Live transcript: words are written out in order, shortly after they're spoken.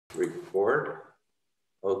Record.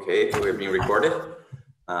 Okay, we're being recorded.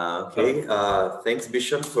 Thanks,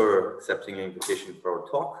 Bhishan, for accepting an invitation for our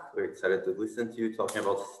talk. We're excited to listen to you talking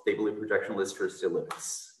about stably projectionless tracial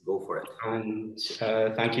limits. Go for it. And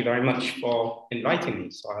thank you very much for inviting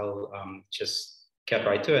me. So I'll just get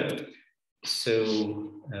right to it.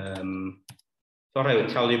 So thought I would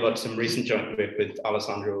tell you about some recent joint work with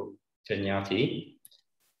Alessandro Vignati.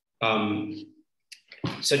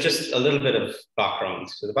 So just a little bit of background.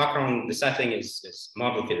 So the setting is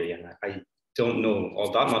model theory, and I don't know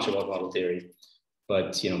all that much about model theory,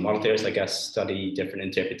 but model theorists, I guess, study different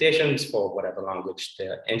interpretations for whatever language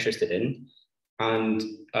they're interested in. And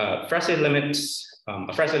Fraisse limits,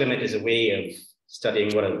 a Fraisse limit is a way of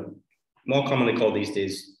studying what are more commonly called these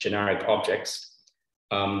days generic objects.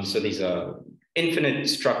 So these are infinite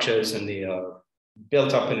structures, and they are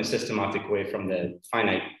built up in a systematic way from the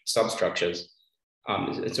finite substructures.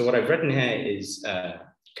 So what I've written here is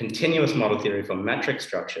continuous model theory for metric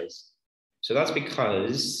structures. So that's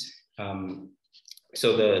because,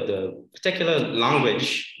 so the particular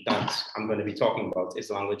language that I'm going to be talking about is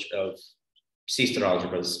the language of C-star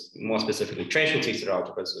algebras, more specifically tracial C-star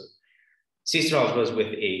algebras. C-star algebras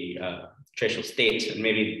with a tracial state, and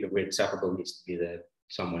maybe the word separable needs to be there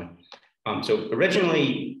somewhere. So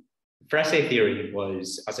originally, Fraisse theory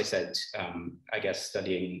was, as I said, I guess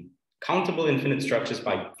studying countable infinite structures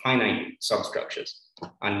by finite substructures.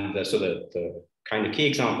 And so the kind of key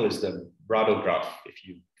example is the Bradel graph, if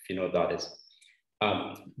you know what that is.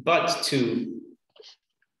 But to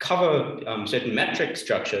cover certain metric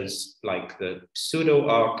structures like the pseudo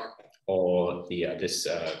arc or the this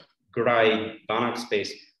Gray-Banach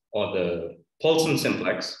space or the Paulson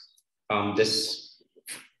simplex, this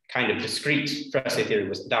kind of discrete Fraisse theory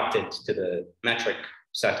was adapted to the metric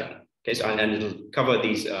setting. Okay, so and it'll cover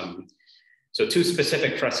these. So two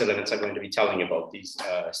specific Fraisse limits I'm going to be telling you about, these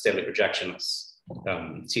stably projectionless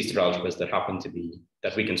C-star algebras that happen to be,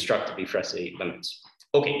 that we construct to be Fraisse limits.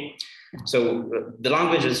 Okay, so the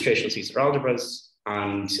language is tracial C-star algebras,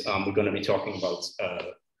 and we're going to be talking about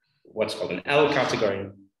what's called an L category.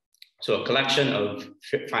 So a collection of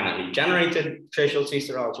finitely generated tracial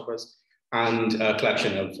C-star algebras and a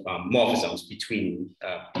collection of morphisms between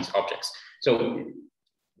these objects. So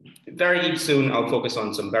very soon, I'll focus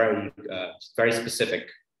on some very specific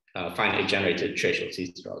finitely generated tracial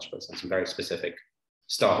C-star algebras and some very specific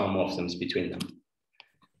star homomorphisms between them.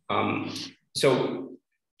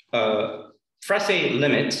 Fraisse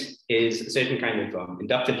limit is a certain kind of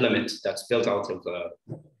inductive limit that's built out of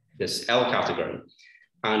this L category.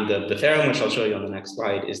 And the theorem, which I'll show you on the next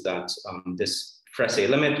slide, is that this Fraisse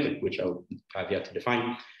limit, which I've yet to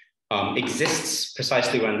define, exists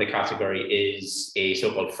precisely when the category is a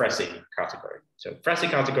so-called Fraisse category. So Fraisse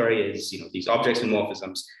category is these objects and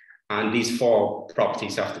morphisms, and these four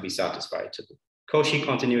properties have to be satisfied. So the Cauchy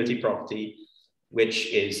continuity property, which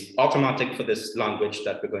is automatic for this language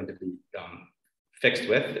that we're going to be fixed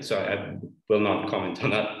with. So I will not comment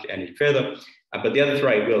on that any further. But the other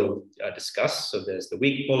three I will discuss. So there's the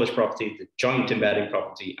weak Polish property, the joint embedding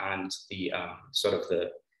property, and the sort of the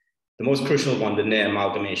most crucial one, the near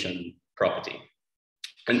amalgamation property.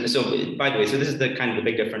 And so, by the way, so this is the kind of the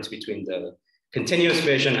big difference between the continuous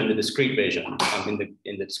version and the discrete version. In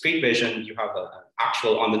the discrete version, you have an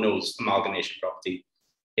actual on-the-nose amalgamation property.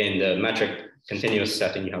 In the metric continuous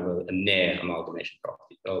setting, you have a near amalgamation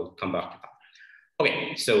property. I'll come back to that.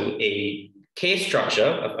 Okay, so a K structure,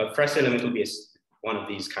 a Fraisse limit will be one of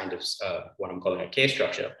these kind of what I'm calling a K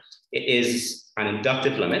structure. It is an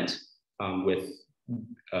inductive limit with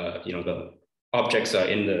the objects are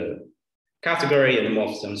in the category and the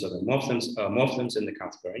morphisms are the morphisms in the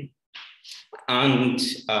category. And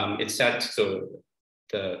it's set, so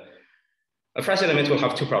a Fraisse limit will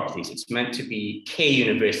have two properties. It's meant to be K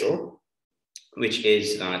universal, which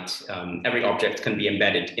is that every object can be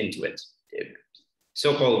embedded into it.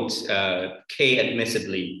 So-called K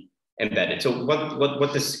admissibly embedded. So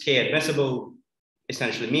what this K admissible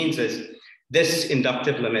essentially means is this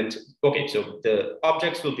inductive limit. Okay, so the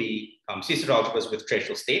objects will be C-star algebras with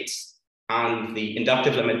tracial states, and the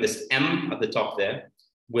inductive limit, this M at the top there,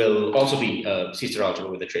 will also be a C-star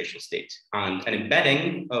algebra with a tracial state. And an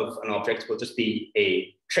embedding of an object will just be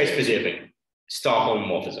a trace-preserving star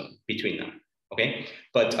homomorphism between them. Okay,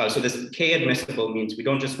 but so this K admissible means we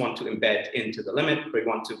don't just want to embed into the limit, we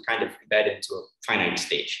want to kind of embed into a finite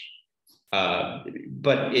stage.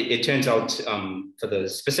 But it turns out for the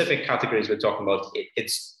specific categories we're talking about,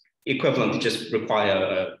 it's equivalent to just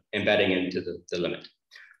require embedding into the limit.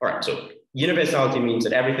 All right, so universality means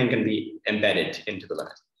that everything can be embedded into the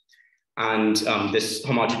limit. And this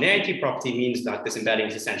homogeneity property means that this embedding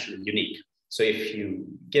is essentially unique. So if you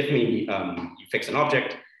give me, you fix an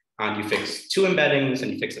object and you fix two embeddings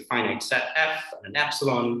and you fix a finite set F and an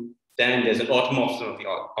epsilon, then there's an automorphism of the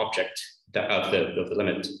object of the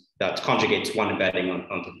limit that conjugates one embedding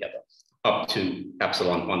onto the other, up to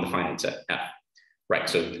epsilon on the finite set F. Right,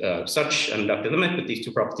 so such an inductive limit with these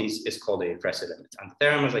two properties is called a Fraisse limit. And the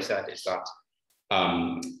theorem, as I said, is that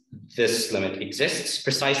this limit exists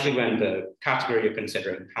precisely when the category you're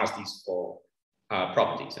considering has these four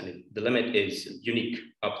properties, and the limit is unique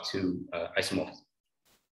up to isomorphism.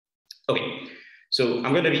 Okay, so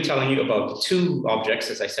I'm going to be telling you about two objects,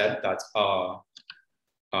 as I said, that are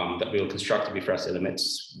that we'll construct to be Fraisse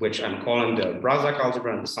limits, which I'm calling the Razak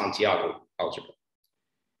algebra and the Santiago algebra.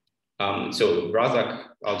 So Razak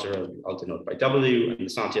algebra I'll denote by W, and the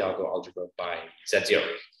Santiago algebra by Z0.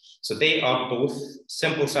 So they are both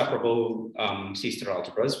simple separable C-star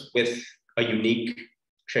algebras with a unique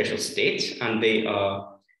tracial state, and they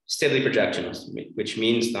are stably projectionless, which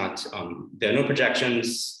means that there are no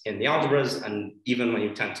projections in the algebras, and even when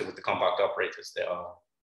you tensor with the compact operators, there are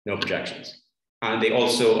no projections. And they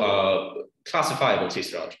also are classifiable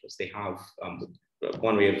C-star algebras. They have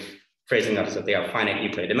one way of phrasing that is that they have finite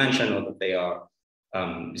nuclear dimension, or that they are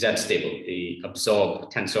Z-stable. They absorb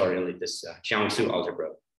tensorially this Jiangsu algebra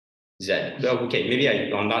Z. Okay,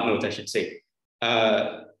 maybe on that note, I should say.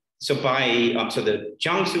 So the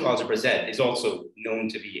Jiangsu algebra Z is also known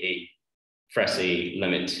to be a Fraisse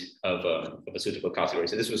limit of a suitable category.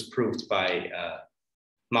 So this was proved by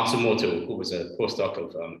Matsumoto, who was a postdoc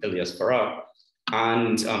of Elias Farrar.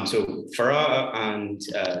 And so Farrar and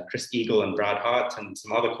Chris Eagle and Brad Hart and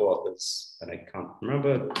some other co-authors that I can't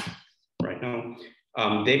remember right now,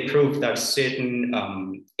 they proved that certain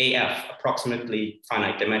AF, approximately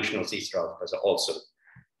finite dimensional C-star algebras, are also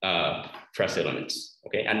Fraisse limits.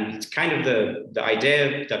 Okay, and it's kind of the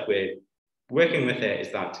idea that we're working with here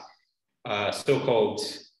is that so-called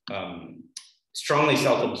strongly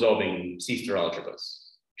self-absorbing C-star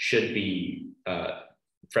algebras should be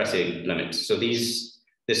Fraisse limits. So this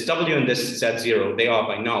W and this Z0, they are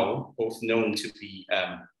by now both known to be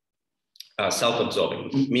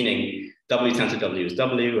self-absorbing, meaning W tensor W is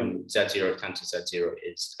W and Z0 tensor Z0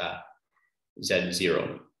 is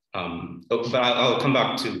Z0. But I'll come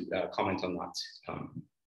back to comment on that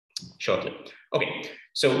shortly. Okay,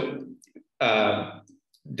 so let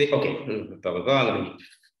me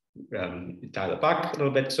dial it back a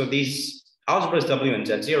little bit. So these algebras W and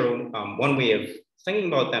Z0, one way of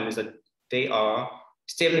thinking about them is that they are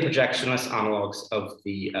stably projectionless analogues of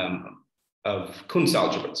the of Cuntz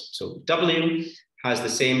algebras. So W has the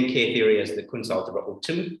same K-theory as the Cuntz algebra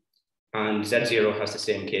O2, and Z0 has the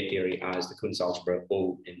same K-theory as the Cuntz algebra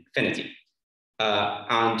O infinity.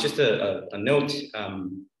 And just a note,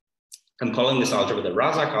 I'm calling this algebra the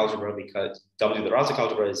Razak algebra because W, the Razak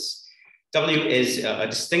algebra is, W is a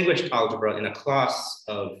distinguished algebra in a class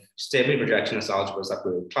of stably projectionless algebras that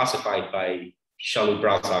were classified by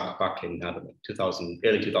Razak back in 2000,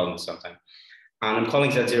 early 2000s sometime. And I'm calling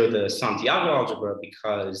Z0 the Santiago algebra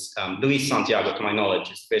because Luis Santiago, to my knowledge,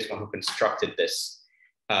 is the first one who constructed this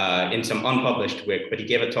in some unpublished work, but he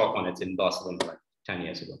gave a talk on it in Barcelona like 10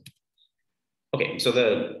 years ago. Okay, so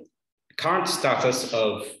the current status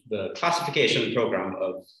of the classification program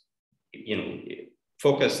of,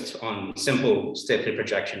 focused on simple stably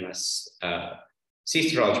projectionless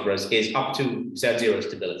C-star algebras is up to Z0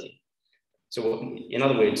 stability. So in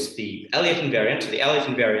other words, the Elliott invariant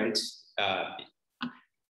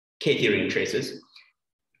K-theory and traces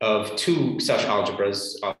of two such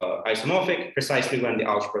algebras are isomorphic precisely when the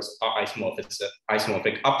algebras are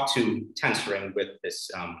isomorphic up to tensoring with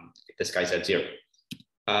this, this guy Z0.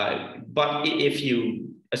 But if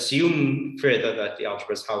you assume further that the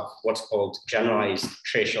algebras have what's called generalized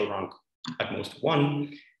tracial rank at most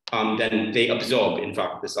 1, then they absorb, in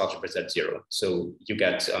fact, this algebra Z0. So you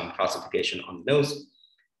get classification on those.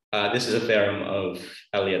 This is a theorem of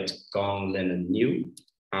Elliott, Gong, Lin, and Niu,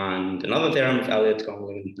 and another theorem of Elliott,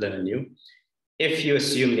 Gong, Lin, and Niu. If you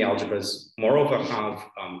assume the algebras, moreover, have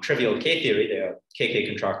trivial K-theory, they are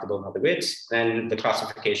KK-contractible in other words, then the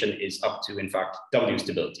classification is up to, in fact, W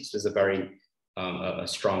stability. So this is a very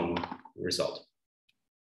strong result.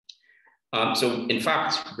 So in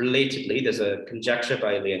fact, relatedly, there's a conjecture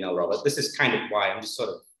by Lionel Robert. This is kind of why I'm just sort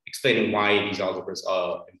of explaining why these algebras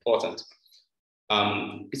are important.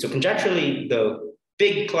 So conjecturally, the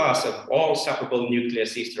big class of all separable nuclear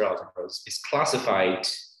C-star algebras is classified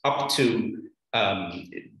up to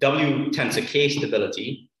W tensor K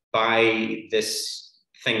stability by this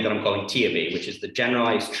thing that I'm calling T of A, which is the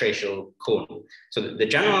generalized tracial cone. So the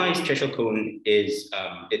generalized tracial cone is,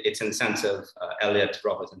 it's in the sense of Elliott,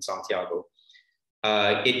 Robert, and Santiago.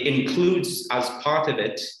 it includes as part of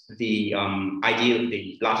it the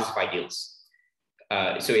the lattice of ideals.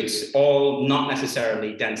 So it's all not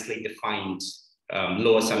necessarily densely defined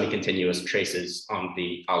lower semi-continuous traces on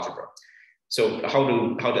the algebra. So how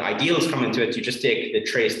do ideals come into it? You just take the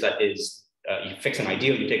trace that is, you fix an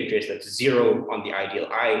ideal, you take a trace that's 0 on the ideal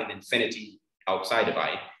I and infinity outside of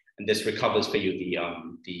I, and this recovers for you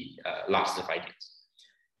the lattice of ideals.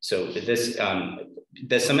 So this,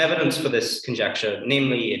 there's some evidence for this conjecture,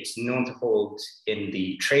 namely it's known to hold in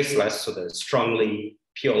the traceless, so the strongly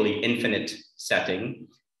purely infinite setting.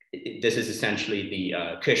 This is essentially the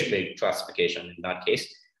Kirchberg classification in that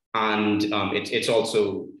case. And it's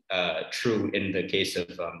also true in the case of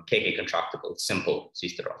KK-contractible simple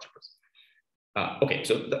C-star algebras. Okay,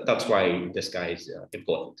 so that's why this guy is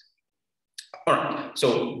important. All right,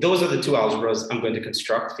 so those are the two algebras I'm going to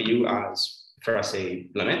construct for you as Fraisse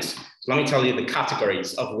limits. So let me tell you the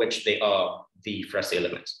categories of which they are the Fraisse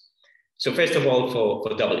limits. So first of all,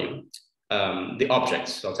 for W, the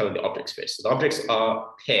objects, so I'll tell you the objects first. So the objects are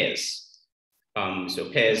pairs. So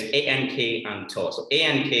pairs ANK and TOR. So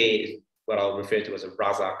ANK is what I'll refer to as a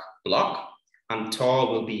Razak block, and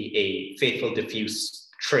TOR will be a faithful diffuse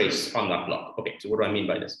trace on that block. Okay, so what do I mean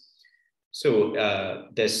by this? So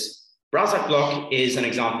this Razak block is an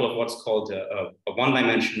example of what's called a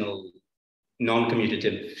one-dimensional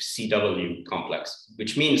non-commutative CW complex,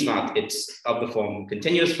 which means that it's of the form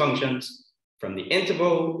continuous functions from the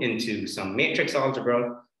interval into some matrix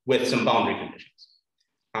algebra with some boundary conditions.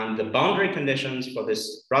 And the boundary conditions for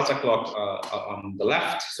this Razak block are on the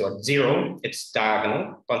left. So at 0, it's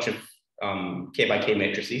diagonal, bunch of K by K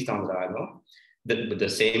matrices down the diagonal, with the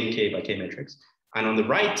same K by K matrix. And on the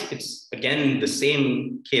right, it's again the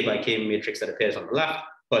same K by K matrix that appears on the left,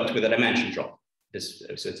 but with a dimension drop. So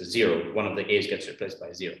it's a 0. One of the A's gets replaced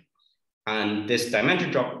by 0. And this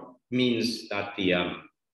dimension drop means that the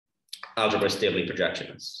algebra is stably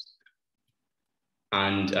projectionless.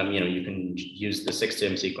 And you can use the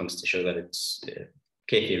 6-term sequence to show that it's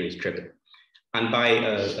K-theory is trivial. And by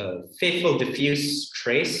a faithful diffuse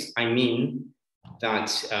trace, I mean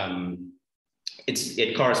that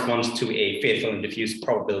it corresponds to a faithful and diffuse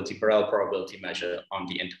probability, Borel probability measure on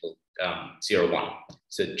the interval 0, 1.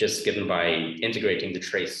 So just given by integrating the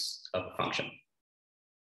trace of a function.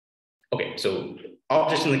 Okay, so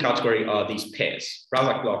objects in the category are these pairs,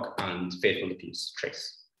 Razak block and faithful diffuse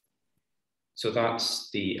trace. So that's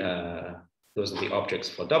the, those are the objects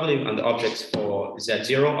for W, and the objects for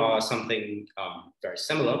Z0 are something very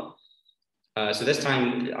similar. So this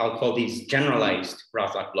time I'll call these generalized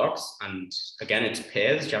Razak blocks, and again, it's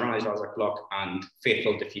pairs, generalized Razak block and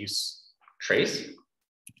faithful diffuse trace.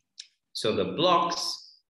 So the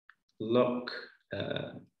blocks look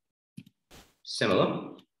similar,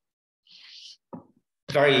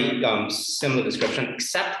 very similar description,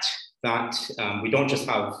 except that we don't just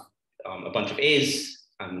have a bunch of A's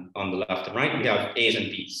on the left and right, we have A's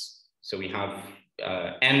and B's. So we have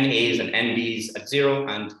n A's and n B's at 0,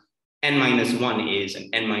 and n-1 A's and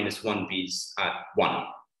n-1 B's at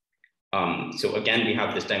 1. So again, we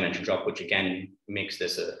have this dimension drop, which again makes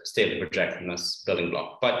this a stably projectionless building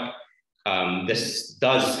block. But this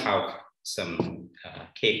does have some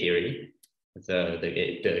K-theory.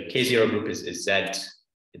 The K0 group is Z,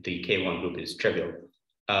 the K1 group is trivial.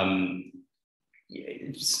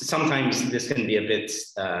 Sometimes this can be a bit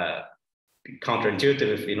counterintuitive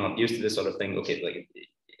if you're not used to this sort of thing. Okay, like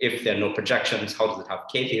if there are no projections, how does it have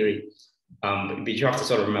K-theory? But you have to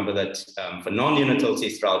sort of remember that for non-unital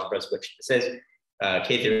C-star algebras, which says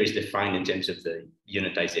K-theory is defined in terms of the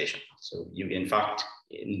unitization. So you, in fact,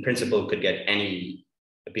 in principle, could get any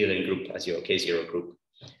abelian group as your K0 group.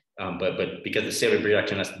 But because the stably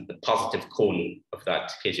projectionless, the positive cone of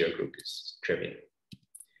that K0 group is trivial.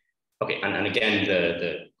 Okay, and again,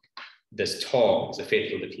 this TOR is a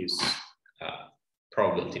faithful diffuse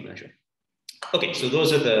probability measure. Okay, so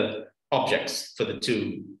those are the objects for the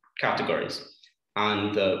two categories.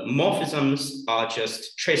 And the morphisms are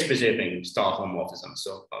just trace preserving star homomorphisms.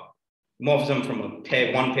 So morphism from one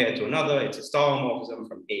pair to another, it's a star homomorphism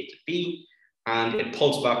from A to B, and it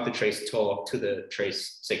pulls back the trace TOR to the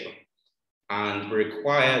trace sigma. And we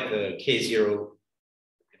require the K0,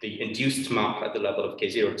 the induced map at the level of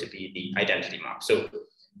K0 to be the identity map. So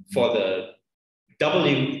for the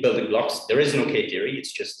W building blocks, there is no K-theory,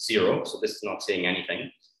 it's just 0. So this is not saying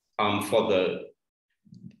anything. For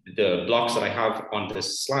the blocks that I have on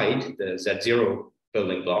this slide, the Z0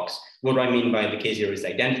 building blocks, what do I mean by the K0 is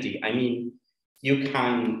identity? I mean, you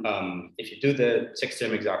can, if you do the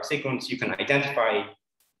 6-term exact sequence, you can identify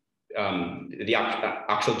the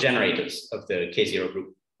actual generators of the K0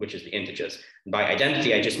 group, which is the integers. By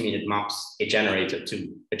identity, I just mean it maps a generator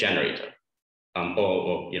to a generator,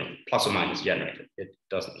 or plus or minus generator. It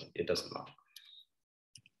doesn't matter.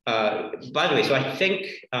 By the way, so I think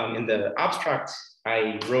in the abstract,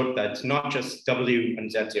 I wrote that not just W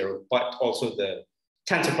and Z0, but also the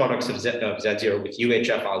tensor products of Z0 with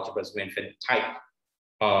UHF algebras of infinite type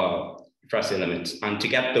are Fraisse limits. And to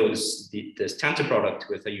get this tensor product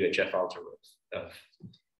with a UHF algebra of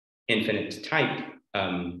infinite type,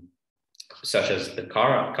 such as the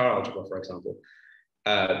car algebra, for example,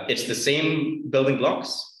 it's the same building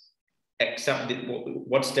blocks, except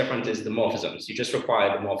what's different is the morphisms. You just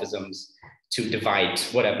require the morphisms to divide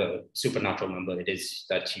whatever supernatural number it is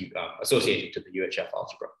that you associated to the UHF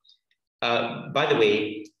algebra. By the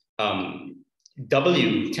way,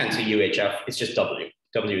 W tensor UHF is just W.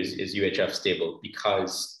 W is UHF stable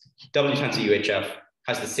because W tensor UHF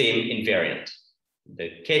has the same invariant.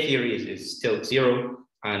 The K theory is still 0,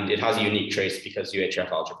 and it has a unique trace because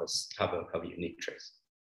UHF algebras have a unique trace.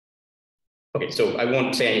 Okay, so I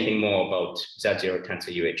won't say anything more about Z0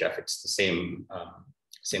 tensor UHF. It's the same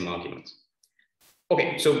argument.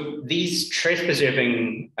 Okay, so these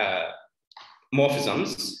trace-preserving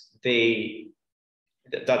morphisms,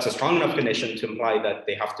 that's a strong enough condition to imply that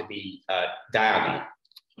they have to be diagonal.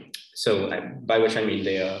 So by which I mean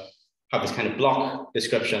they have this kind of block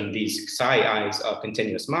description. These psi i's are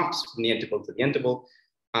continuous maps from the interval to the interval,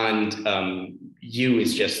 and U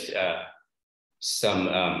is just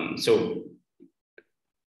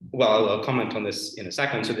well, I'll comment on this in a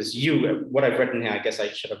second. So this U, what I've written here, I guess I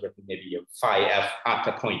should have written maybe a phi f at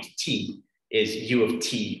a point T is U of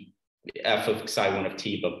T, F of psi1 of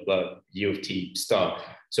T, but U of T star.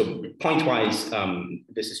 So point-wise,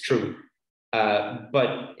 this is true.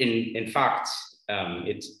 But in fact,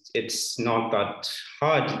 it's not that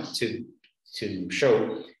hard to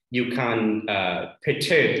show. You can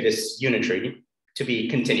perturb this unitary to be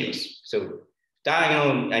continuous. So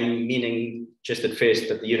diagonal, I'm meaning just at first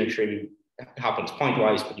that the unitary happens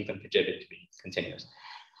pointwise, but you can perturb it to be continuous.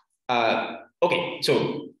 Okay,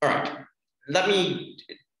 so all right, let me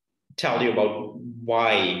tell you about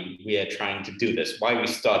why we are trying to do this, why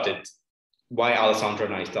Alessandro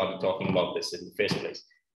and I started talking about this in the first place.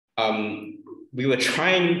 We were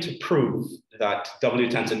trying to prove that W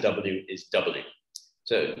tensor W is W.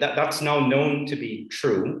 So that's now known to be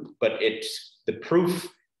true, but the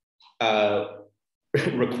proof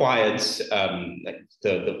requires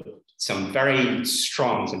some very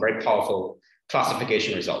strong, some very powerful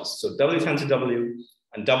classification results. So W tensor W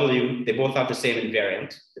and W, they both have the same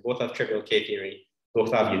invariant. They both have trivial K theory,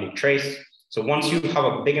 both have unique trace. So once you have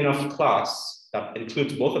a big enough class that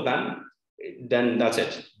includes both of them, then that's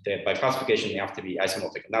it. By classification, they have to be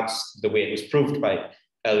isomorphic. And that's the way it was proved by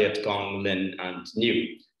Elliott, Gong, Lin, and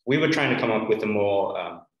Niu. We were trying to come up with a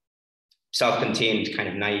more self-contained kind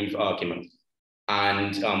of naive argument.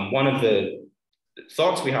 And one of the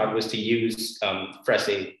thoughts we had was to use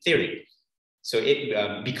Fraisse theory. So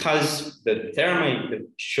because the theorem I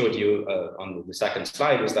showed you on the second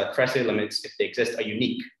slide was that Fraisse limits, if they exist, are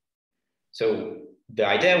unique. So the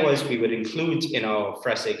idea was we would include in our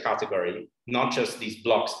Fraisse category not just these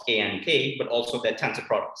blocks A and K, but also their tensor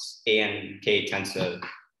products, A and K tensor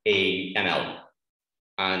A and L.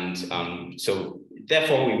 And so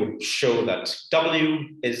therefore we would show that W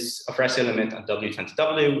is a Fraisse limit and W tensor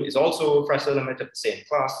W is also a Fraisse limit of the same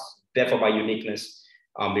class. Therefore by uniqueness,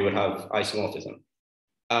 we would have isomorphism.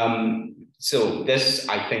 So this,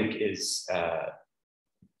 I think, is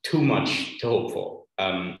too much to hope for.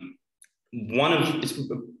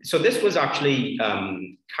 So this was actually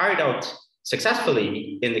carried out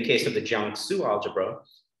successfully in the case of the Jiangsu algebra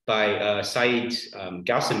by Said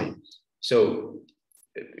Ghasemi. So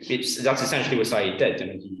that's essentially what Said did. I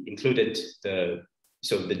mean, he included the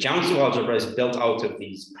Jiangsu algebra is built out of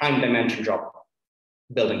these prime dimension drop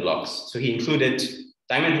building blocks. So he included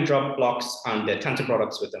dimension drop blocks and their tensor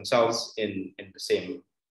products with themselves in the same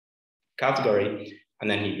category, and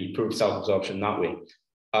then he proved self-absorption that way.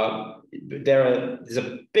 There's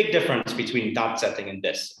a big difference between that setting and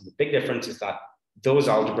this. And the big difference is that those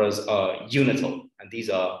algebras are unital and these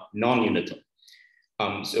are non-unital.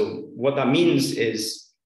 So what that means is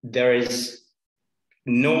there is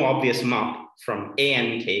no obvious map from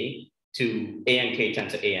ANK to ANK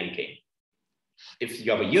tensor ANK. If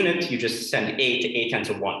you have a unit, you just send A to A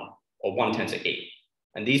tensor 1 or 1 tensor A.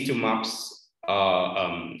 And these two maps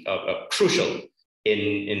are crucial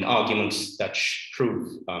in arguments that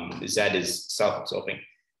prove Z is self-absorbing.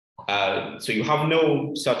 So you have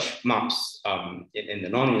no such maps in the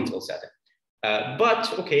non-unital setting.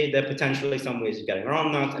 But okay, there are potentially some ways of getting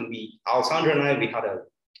around that. And Alessandro and I, we had a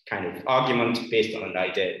kind of argument based on an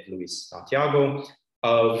idea of Luis Santiago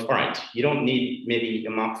of, all right, you don't need maybe a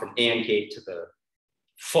map from A and K to the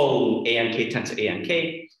full A and K tensor A and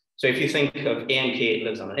K. So if you think of A and K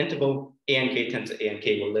lives on an interval, A and K tensor A and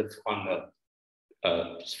K will live on the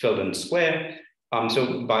filled-in square.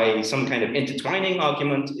 So by some kind of intertwining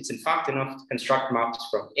argument, it's in fact enough to construct maps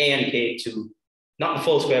from A and K to not the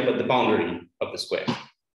full square, but the boundary of the square.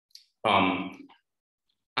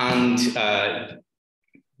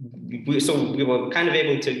 So we were kind of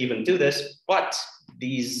able to even do this, but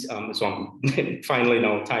these, so I'm finally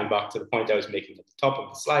now tying back to the point I was making at the top of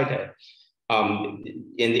the slide here.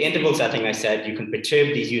 In the interval setting, I said you can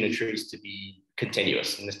perturb these unitaries to be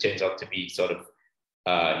continuous, and this turns out to be sort of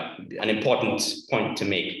an important point to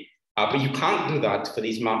make. But you can't do that for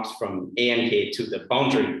these maps from A and K to the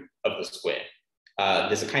boundary of the square.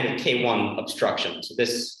 There's a kind of K1 obstruction. So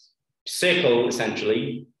this circle,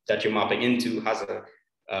 essentially, that you're mapping into has a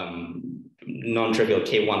non-trivial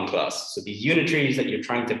K1 class. So these unitaries that you're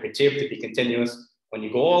trying to perturb to be continuous, when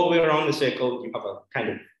you go all the way around the circle, you have a kind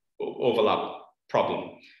of overlap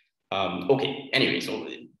problem. Okay, anyway, so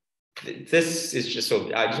this is just,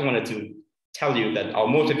 so I just wanted to tell you that our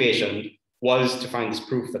motivation was to find this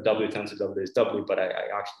proof that W tensor W is W, but I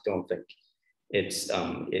actually don't think it's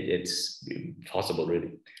possible,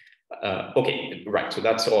 really. Okay, right, so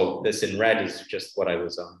that's all. This in red is just what I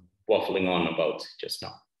was waffling on about just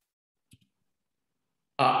now.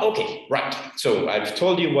 Okay, right, so I've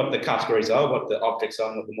told you what the categories are, what the objects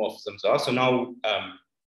are, and what the morphisms are. So now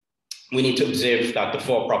we need to observe that the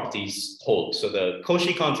four properties hold. So the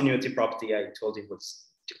Cauchy continuity property I told you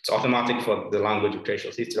it's automatic for the language of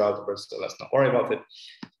tracial algebras, so let's not worry about it.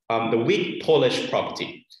 The weak Polish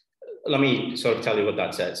property, let me sort of tell you what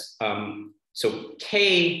that says. So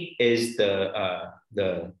K is the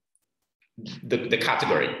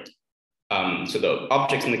category. So the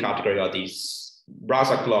objects in the category are these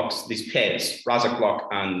Razak blocks, these pairs, Razak block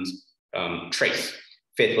and trace,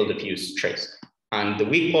 faithful diffuse trace. And the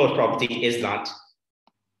weak Polish property is that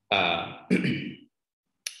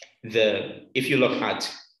if you look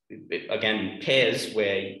at, again, pairs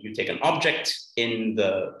where you take an object in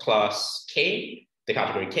the class K, the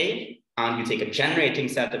category K, and you take a generating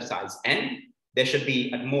set of size n, there should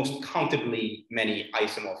be at most countably many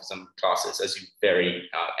isomorphism classes as you vary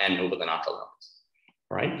n over the natural numbers,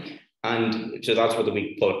 right? And so that's what the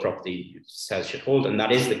weak Polish property says should hold, and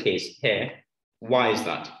that is the case here. Why is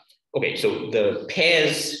that? Okay, so the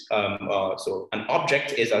pairs, so an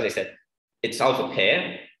object is, as I said, itself a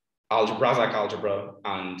pair, Razak algebra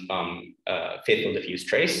and faithful diffuse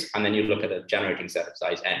trace, and then you look at a generating set of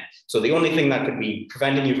size n. So the only thing that could be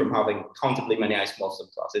preventing you from having countably many isomorphism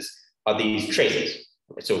classes are these traces.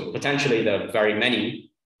 So potentially there are very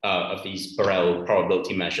many of these Borel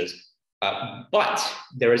probability measures, but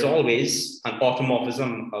there is always an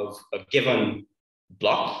automorphism of a given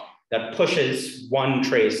block that pushes one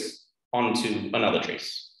trace onto another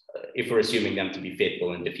trace, if we're assuming them to be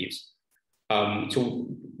faithful and diffuse. So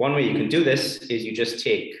one way you can do this is you just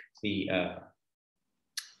take the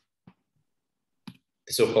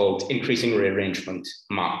so-called increasing rearrangement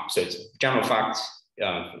map. So it's a general fact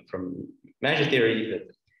from measure theory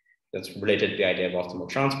that's related to the idea of optimal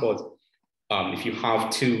transport. If you have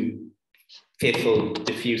two faithful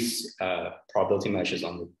diffuse probability measures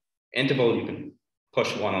on the interval, you can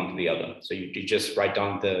push one onto the other. So you just write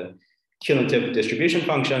down the cumulative distribution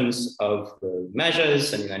functions of the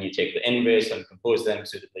measures, and then you take the inverse and compose them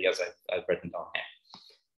suitably as I've written down here.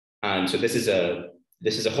 And so this is a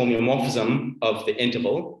homeomorphism of the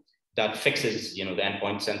interval that fixes, the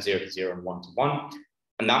endpoints and 0 to 0 and 1 to 1.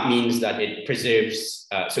 And that means that it preserves,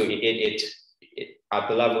 so it at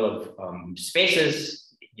the level of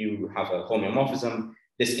spaces, you have a homeomorphism.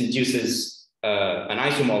 This induces an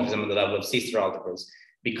isomorphism at the level of C-star algebras,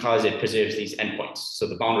 because it preserves these endpoints. So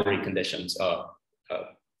the boundary conditions are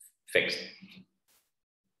fixed.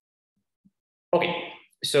 Okay,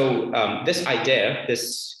 so this idea,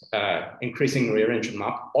 this increasing rearrangement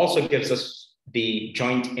map, also gives us the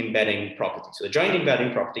joint embedding property. So the joint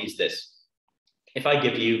embedding property is this. If I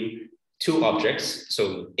give you two objects,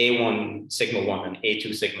 so A1 sigma 1 and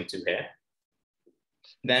A2 sigma 2 here,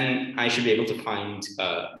 then I should be able to find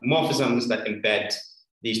morphisms that embed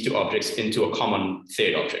these two objects into a common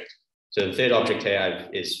third object. So the third object here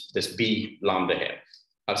is this B lambda here.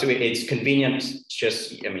 So it's convenient,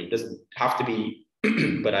 it doesn't have to be,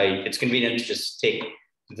 but it's convenient to just take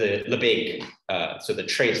the Lebesgue, so the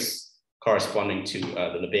trace corresponding to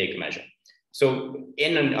the Lebesgue measure. So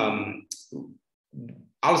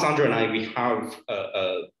Alessandro and I, we have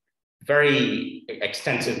a very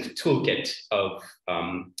extensive toolkit of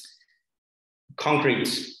concrete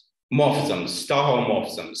morphisms, star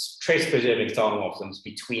homomorphisms, trace-preserving star homomorphisms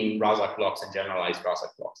between Razak blocks and generalized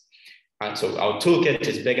Razak blocks. And so our toolkit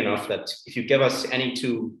is big enough that if you give us any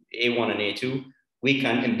two, A1 and A2, we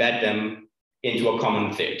can embed them into a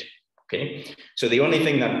common third. Okay, so the only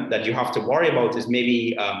thing that you have to worry about is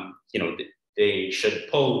maybe they should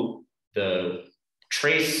pull the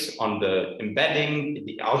trace on the embedding,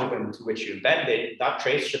 the algebra into which you embed that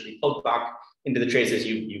trace should be pulled back into the traces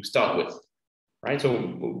you start with, right? So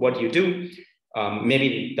what do you do?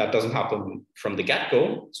 Maybe that doesn't happen from the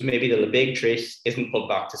get-go. So maybe the Lebesgue trace isn't pulled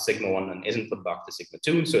back to sigma 1 and isn't pulled back to sigma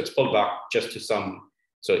 2. So it's pulled back just to some.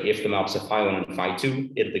 So if the maps are phi 1 and phi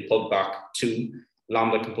 2, it'll be pulled back to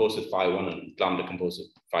lambda composed with phi 1 and lambda composed with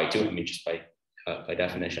phi 2, I mean, just by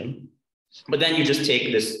definition. But then you just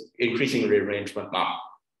take this increasing rearrangement map.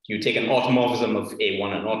 You take an automorphism of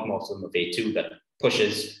A1 and an automorphism of A2 that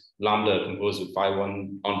pushes lambda composed with phi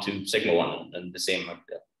 1 onto sigma 1, and the same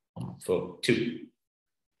for 2.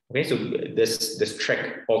 Okay, so this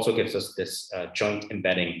trick also gives us this joint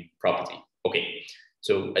embedding property. Okay,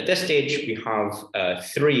 so at this stage, we have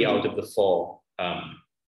 3 out of the 4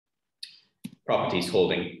 properties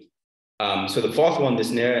holding. So the fourth one,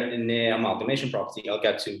 this near amalgamation property, I'll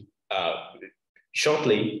get to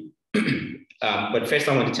shortly. But first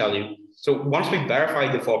I want to tell you, so once we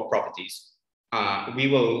verify the 4 properties, we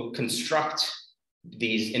will construct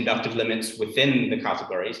these inductive limits within the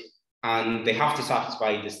categories, and they have to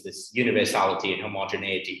satisfy this universality and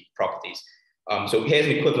homogeneity properties. So here's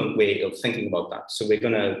an equivalent way of thinking about that. So we're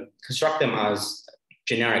going to construct them as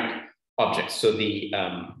generic objects. So the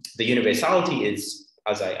universality is,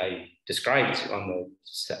 as I described on the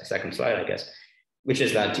second slide, I guess, which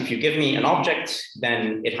is that if you give me an object,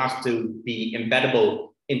 then it has to be embeddable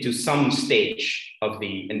into some stage of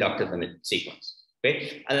the inductive limit sequence.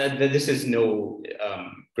 Okay, and this is no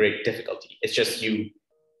great difficulty. It's just you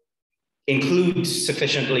include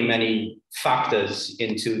sufficiently many factors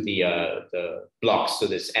into the blocks, so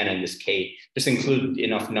this n and this k, just include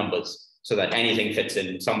enough numbers so that anything fits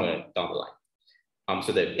in somewhere down the line.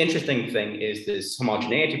 So the interesting thing is this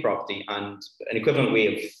homogeneity property, and an equivalent way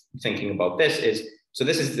of thinking about this is, so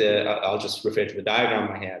this is I'll just refer to the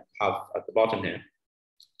diagram I have at the bottom here.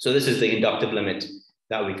 So this is the inductive limit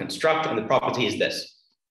that we construct, and the property is this.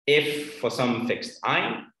 If for some fixed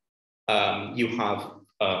I, you have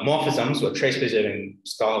morphisms or trace preserving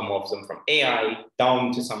star morphism from AI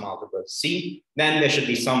down to some algebra C, then there should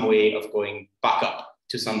be some way of going back up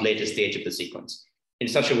to some later stage of the sequence in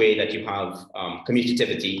such a way that you have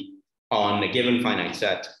commutativity on a given finite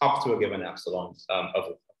set up to a given epsilon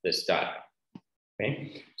of this diagram.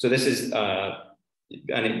 Okay, so this is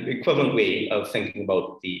an equivalent way of thinking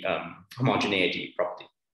about the homogeneity property.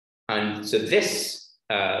 And so this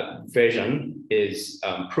version is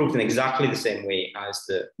proved in exactly the same way as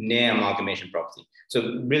the near amalgamation property.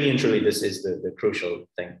 So really and truly, this is the crucial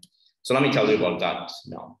thing. So let me tell you about that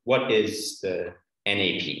now. What is the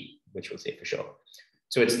NAP, which we'll say for sure?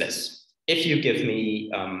 So it's this. If you give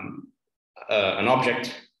me an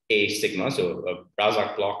object, a sigma, so a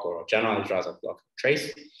Razak block or a generalized Razak block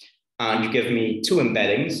trace, and you give me 2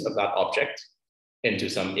 embeddings of that object into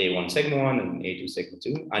some A1 sigma 1 and A2 sigma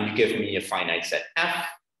 2, and you give me a finite set F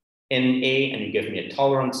in A, and you give me a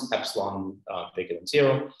tolerance epsilon bigger than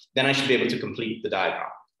 0, then I should be able to complete the diagram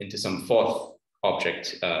into some 4th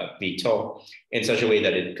object, V tau, in such a way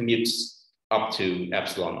that it commutes up to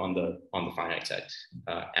epsilon on the finite set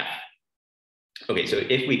F. Okay, so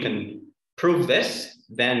if we can prove this,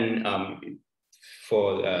 then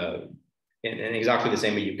in exactly the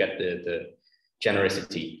same way, you get the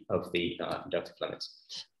genericity of the inductive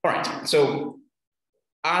limits. All right, so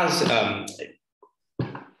as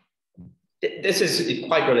this is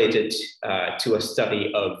quite related to a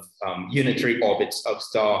study of unitary orbits of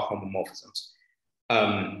star homomorphisms.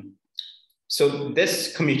 So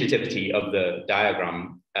this commutativity of the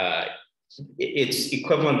diagram, it's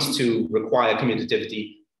equivalent to require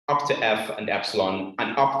commutativity up to F and epsilon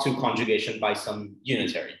and up to conjugation by some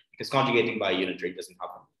unitary, because conjugating by a unitary doesn't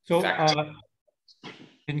happen. So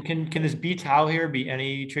can this B tau here be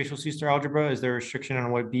any tracial C-star algebra? Is there a restriction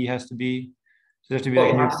on what B has to be? Does it have to be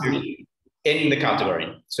like it has to be in the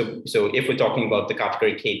category. So if we're talking about the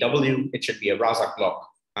category KW, it should be a Razak block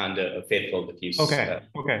and a faithful diffuse. Okay.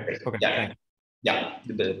 Yeah,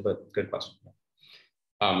 but good question.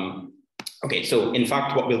 Okay, so in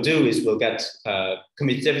fact, what we'll do is we'll get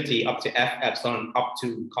commutativity up to F epsilon up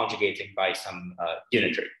to conjugating by some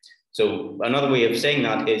unitary. So another way of saying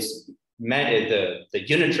that is the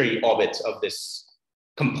unitary orbit of this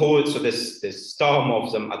composed, so this star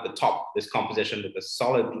homomorphism at the top, this composition with the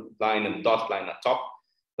solid line and the dotted line at top,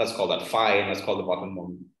 let's call that phi, and let's call the bottom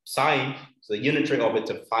one psi. So the unitary orbit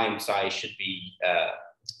of phi and psi should be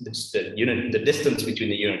the distance between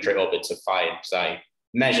the unitary orbits of phi and psi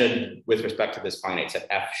measured with respect to this finite set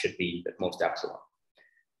F should be at most epsilon.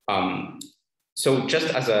 So just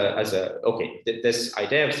as okay, this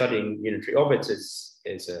idea of studying unitary orbits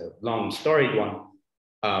is a long storied one,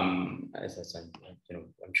 as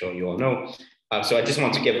I'm sure you all know. So I just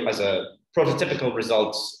want to give as a prototypical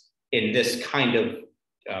results in this kind of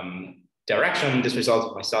direction, this result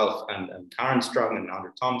of myself and Karen Strung and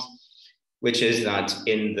Andrew Toms, which is that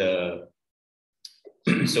in the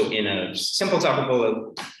so in a simple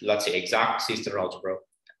separable, let's say exact C-star algebra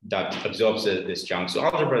that absorbs this Jiangsu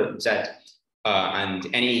algebra Z, and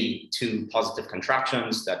any two positive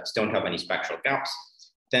contractions that don't have any spectral gaps,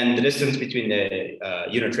 then the distance between the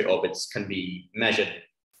unitary orbits can be measured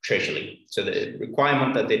tracially. So the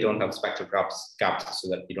requirement that they don't have spectral gaps so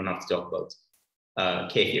that you don't have to talk about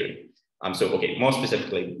K-theory. So, okay, more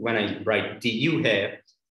specifically, when I write du here,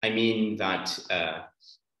 I mean that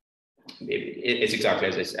it's exactly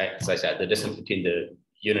as I said, the distance between the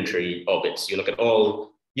unitary orbits. You look at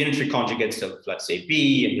all unitary conjugates of, let's say,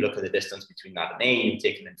 B, and you look at the distance between that and A, and you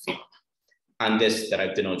take an infinity. And this that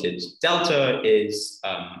I've denoted delta is,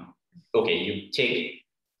 okay,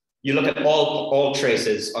 you look at all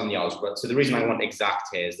traces on the algebra. So the reason I want exact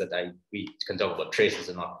here is that we can talk about traces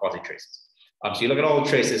and not quasi-traces. So you look at all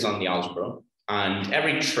traces on the algebra, and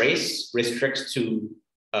every trace restricts to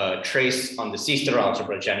a trace on the C-star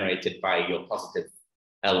algebra generated by your positive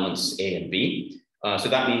elements A and B. So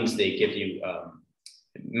that means they give you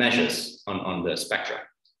measures on the spectra.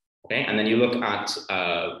 Okay, and then you look at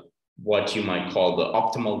what you might call the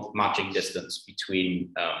optimal matching distance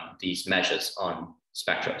between these measures on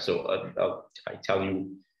spectra. So I tell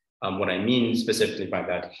you what I mean specifically by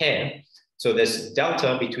that here. So this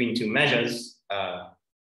delta between two measures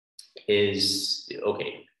is,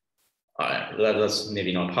 okay, let's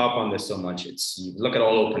maybe not harp on this so much. It's, you look at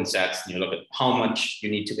all open sets and you look at how much you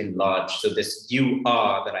need to enlarge. So this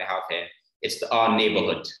UR that I have here, it's the R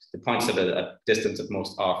neighborhood, the points that are at distance at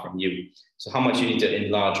most R from U. So how much you need to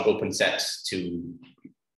enlarge open sets to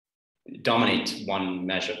dominate one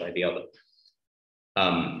measure by the other.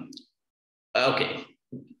 Okay,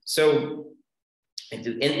 so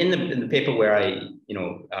in the paper where I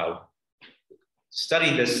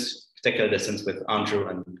studied this particular distance with Andrew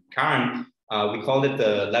and Karen, we called it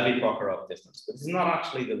the Levy-Prokhorov distance, but this is not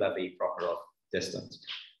actually the Levy-Prokhorov distance.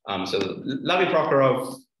 So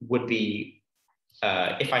Levy-Prokhorov would be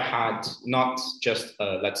if I had not just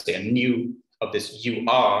let's say a nu of this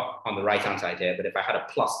UR on the right-hand side here, but if I had a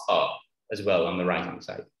plus R as well on the right-hand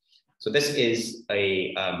side. So this is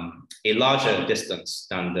a larger distance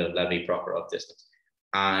than the Levy-Prokhorov distance.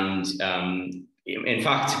 And in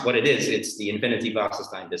fact, what it is, it's the infinity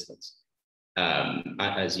Wasserstein distance.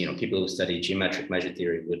 As you know, people who study geometric measure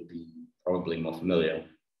theory would be probably more familiar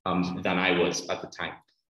than I was at the time.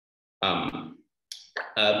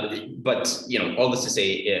 But all this to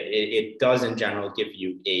say, it does in general give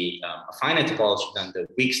you a finite topology than the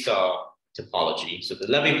weak star topology. So the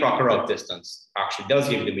Levy-Prokhorov distance actually does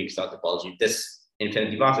give you the weak star topology. This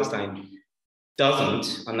infinity Wasserstein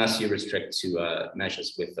doesn't, unless you restrict to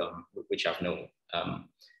measures with which have no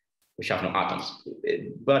atoms.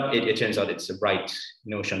 But it turns out it's the right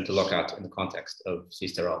notion to look at in the context of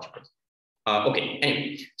C-star algebras. Okay,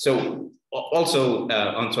 anyway, so also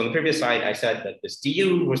on the previous slide, I said that this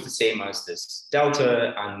du was the same as this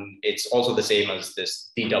delta, and it's also the same as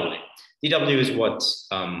this dw. dw is what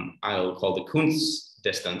I'll call the Cuntz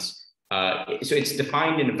distance. So it's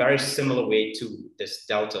defined in a very similar way to this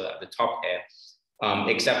delta at the top here,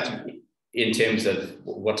 except in terms of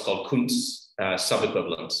what's called Cuntz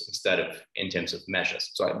subequivalence instead of in terms of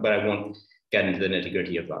measures. So, but I won't get into the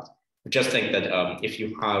nitty-gritty of that. But just think that if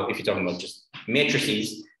you're talking about just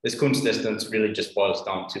matrices, this Cuntz distance really just boils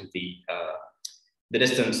down to the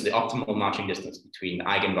distance, the optimal matching distance between the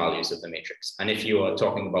eigenvalues of the matrix. And if you are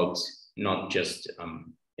talking about not just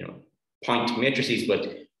point matrices, but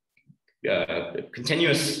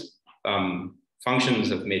continuous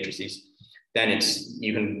functions of matrices, then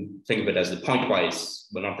you can think of it as the pointwise,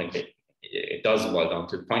 but not think it does boil down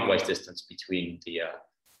to the pointwise distance between the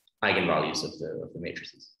eigenvalues of the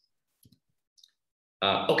matrices.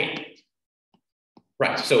 Okay,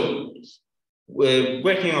 right. So we're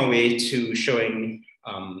working our way to showing,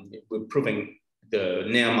 we're proving the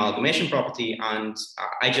near amalgamation property, and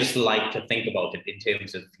I just like to think about it in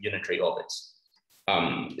terms of unitary orbits.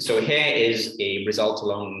 So here is a result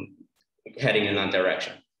along heading in that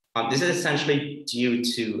direction. This is essentially due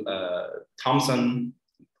to Thomson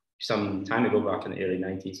some time ago, back in the early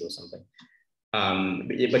 90s or something.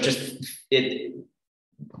 But just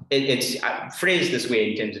it's phrased this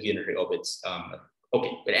way in terms of unitary orbits.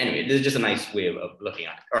 Okay, but anyway, this is just a nice way of looking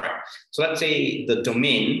at it. All right, so let's say the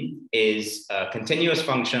domain is continuous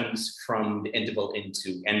functions from the interval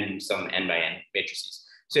into some n by n matrices.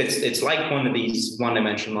 So it's like one of these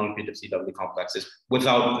one-dimensional non-commutative CW complexes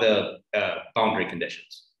without the boundary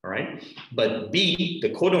conditions, all right? But B,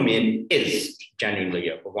 the codomain, is genuinely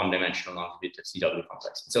a one-dimensional non-commutative CW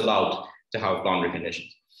complex. It's allowed to have boundary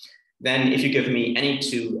conditions. Then if you give me any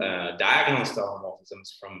two diagonal star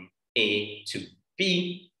homomorphisms from A to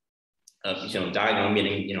B, diagonal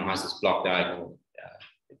meaning, has this block diagonal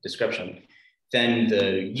description, then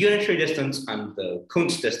the unitary distance and the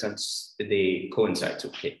Cuntz distance, they coincide. So,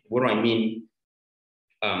 okay, what do I mean?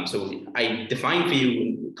 So I defined for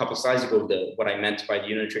you a couple of slides ago what I meant by the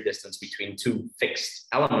unitary distance between two fixed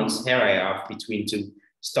elements. Here I have between two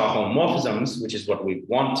star homomorphisms, which is what we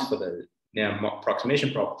want for the near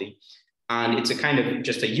approximation property. And it's a kind of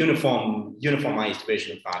just a uniformized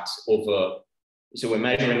version of that over, so we're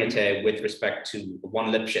measuring it here with respect to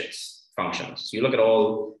one Lipschitz functions. So you look at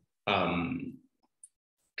all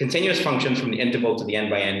continuous functions from the interval to the n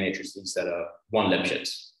by n matrices that are one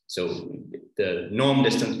Lipschitz. So the norm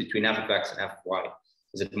distance between f of x and f of y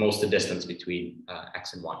is at most the distance between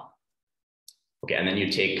x and y. Okay, and then you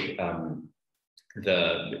take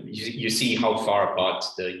you see how far apart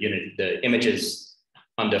the images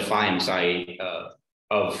under phi and psi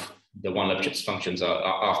of the one Lipschitz functions are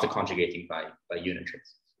after conjugating by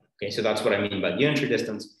unitaries. Okay, so that's what I mean by the unitary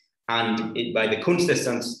distance. And by the Cuntz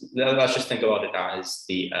distance, let's just think about it as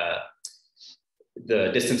the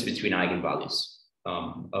distance between eigenvalues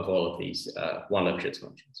of all of these one Lipschitz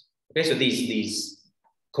functions. Okay, so these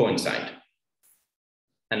coincide,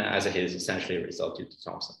 and as it is essentially a result due to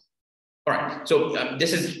Thompson. All right, so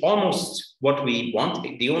this is almost what we want.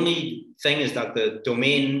 The only thing is that the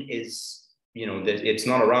domain is, it's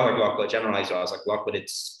not a Razak block or a generalized Razak block, but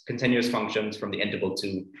it's continuous functions from the interval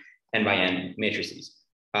to n by n matrices.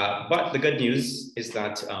 But the good news is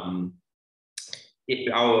that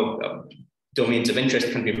our domains of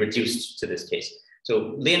interest can be reduced to this case.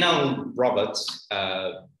 So Lionel Roberts,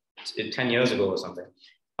 10 years ago or something,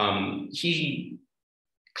 he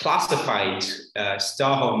classified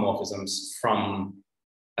star homomorphisms from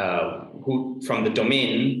the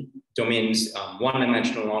domains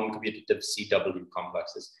one-dimensional non-commutative CW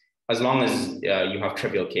complexes, as long as you have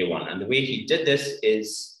trivial K1. And the way he did this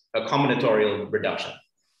is a combinatorial reduction.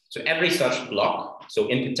 So every such block, so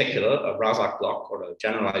in particular, a Razak block or a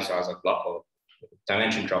generalized Razak block or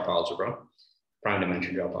dimension drop algebra, prime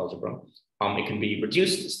dimension drop algebra, it can be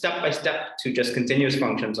reduced step by step to just continuous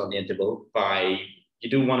functions on the interval by, you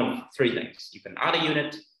do one of three things. You can add a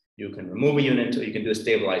unit, you can remove a unit, or you can do a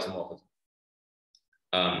stabilized morphism.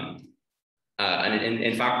 And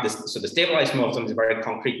in fact, the stabilized morphism is a very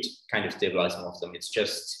concrete kind of stabilized morphism. It's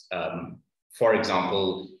just, for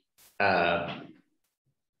example,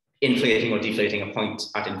 inflating or deflating a point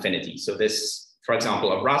at infinity. So this, for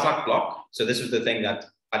example, a Razak block. So this was the thing that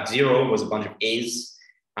at 0 was a bunch of A's,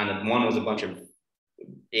 and at 1 was a bunch of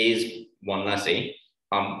A's, one less A.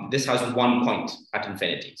 This has one point at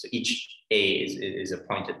infinity. So each A is a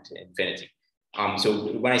point at infinity.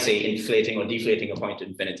 So when I say inflating or deflating a point at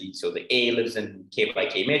infinity, so the A lives in K by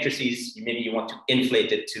K matrices, maybe you want to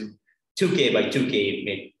inflate it to 2K by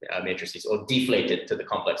 2K matrices, or deflate it to the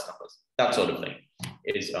complex numbers, that sort of thing.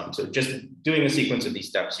 So just doing a sequence of these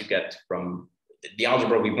steps, you get from the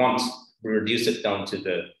algebra we want, we reduce it down to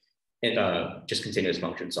the just continuous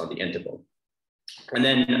functions on the interval. And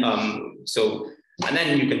then, and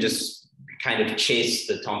then you can just kind of chase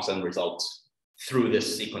the Thompson result through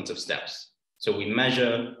this sequence of steps. So we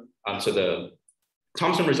measure, so the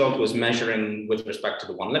Thompson result was measuring with respect to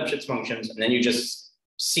the one Lipschitz functions, and then you just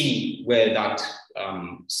see where that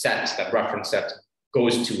that reference set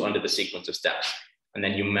goes to under the sequence of steps. And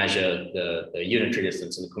then you measure the unitary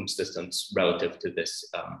distance and the Cuntz distance relative to this,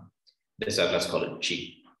 let's call it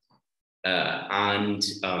G. And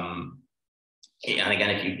again,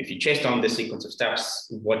 if you chase down this sequence of steps,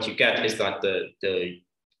 what you get is that the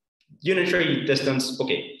unitary distance,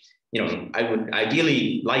 okay, I would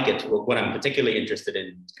ideally like it. What I'm particularly interested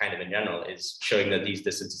in, kind of in general, is showing that these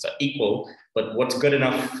distances are equal. But what's good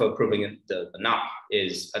enough for proving the NAP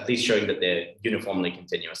is at least showing that they're uniformly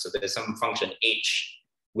continuous. So there's some function h,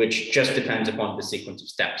 which just depends upon the sequence of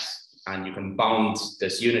steps, and you can bound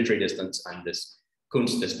this unitary distance and this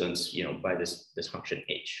Cuntz distance, by this function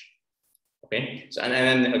h. Okay. So and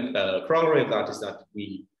then a corollary of that is that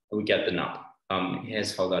we get the NAP.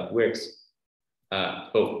 Here's how that works.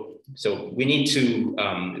 So we need to,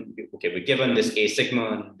 okay, we're given this A sigma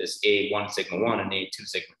and this A1 sigma 1 and A2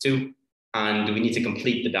 sigma 2, and we need to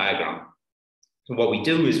complete the diagram. So what we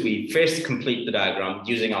do is we first complete the diagram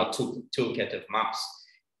using our toolkit of maps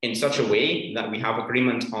in such a way that we have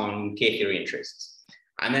agreement on K-theory and traces.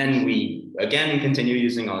 And then we again continue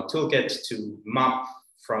using our toolkit to map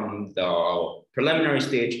from the preliminary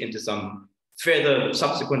stage into some further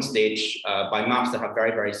subsequent stage by maps that have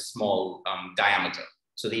very, very small diameter.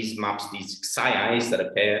 So these maps, these xi's that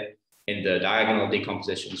appear in the diagonal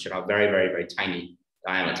decomposition should have very, very, very tiny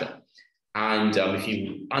diameter. And if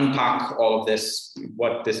you unpack all of this,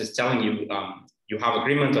 what this is telling you, you have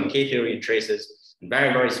agreement on K-theory and traces,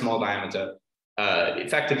 very, very small diameter.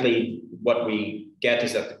 Effectively, what we get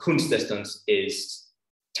is that the Cuntz distance is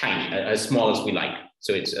tiny, as small as we like.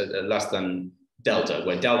 So it's less than delta,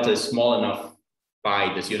 where delta is small enough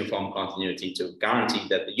by this uniform continuity to guarantee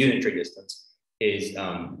that the unitary distance is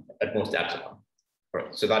at most epsilon.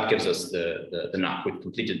 Right. So that gives us the map. We've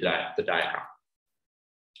completed the diagram.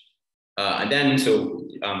 And then,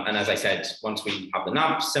 and as I said, once we have the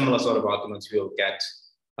NAP, similar sort of arguments, we'll get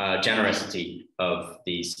genericity of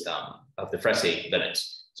these, of the Fraisse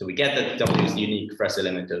limits. So we get that W is the unique Fraisse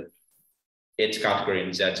limit of its category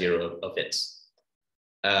and Z0 of its.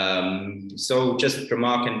 So just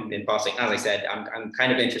remark in passing, as I said, I'm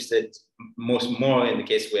kind of interested more in the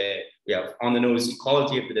case where we have on the nose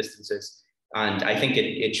equality of the distances. And I think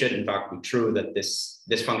it should in fact be true that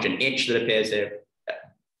this function H that appears there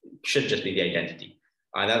should just be the identity.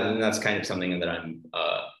 And that's kind of something that I'm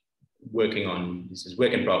working on. This is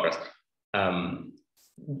work in progress.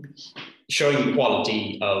 Showing the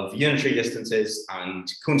quality of unitary distances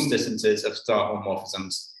and Cuntz distances of star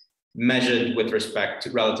homomorphisms measured with respect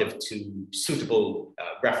to relative to suitable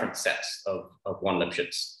reference sets of one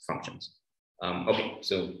Lipschitz functions. Okay,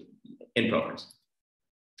 so in progress.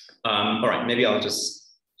 All right, maybe I'll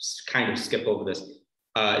just kind of skip over this.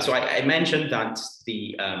 So I mentioned that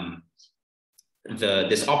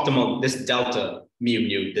this delta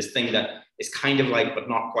mu, this thing that is kind of like, but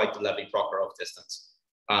not quite the Levi-Prokhorov distance.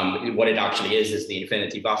 What it actually is the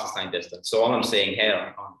infinity Wasserstein distance. So all I'm saying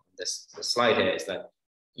here on this slide here is that,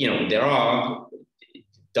 you know, there are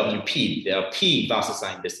WP, there are P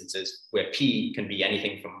Wasserstein distances where P can be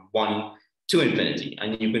anything from 1 to infinity.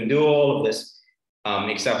 And you can do all of this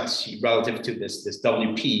except relative to this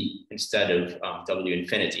WP instead of W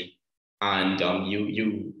infinity. And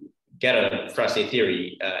you get a Fraisse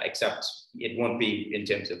theory, except it won't be in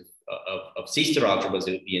terms of C-star algebras,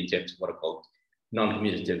 it would be in terms of what are called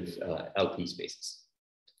non-commutative LP spaces.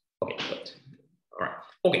 Okay, good. All right.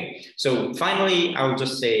 Okay, so finally, I will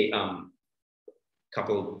just say a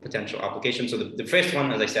couple potential applications. So the first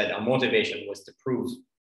one, as I said, our motivation was to prove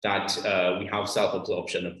that we have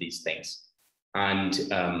self-absorption of these things. And,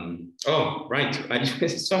 oh, right.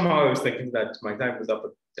 Somehow I was thinking that my time was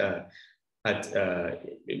up at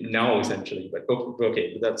now, essentially, but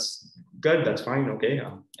okay, that's good, that's fine, okay.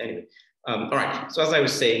 Anyway, all right, so as I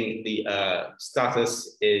was saying, the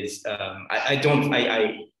status is,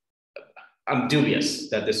 I'm dubious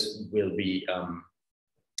that this will be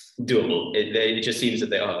doable. It just seems that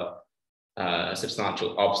there are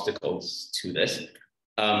substantial obstacles to this.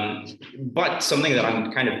 But something that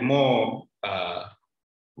I'm kind of more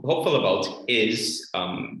hopeful about is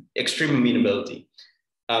extreme amenability.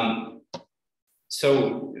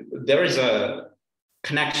 So there is a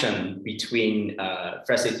connection between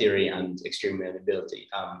Fraisse theory and extreme amenability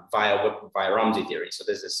via Ramsey theory. So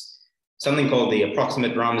there's this something called the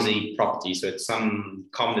approximate Ramsey property. So it's some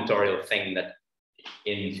combinatorial thing that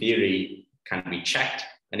in theory can be checked.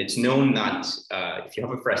 And it's known that if you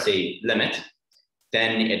have a Fraisse limit,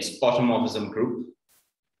 then its automorphism group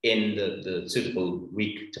in the suitable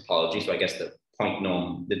weak topology, so I guess the point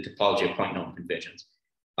norm, the topology of point norm convergence,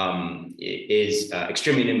 is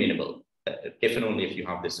extremely amenable, if and only if you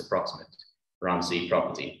have this approximate Ramsey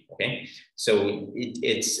property, okay? So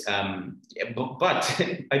but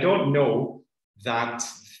I don't know that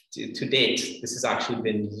to date, this has actually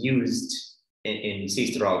been used in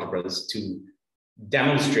C-star algebras to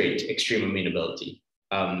demonstrate extreme amenability.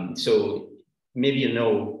 So maybe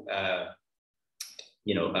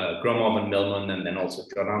Gromov and Millman, and then also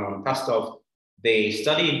Giordano and Pastov, they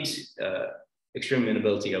studied extreme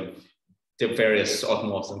amenability of the various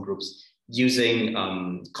automorphism groups using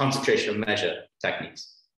concentration of measure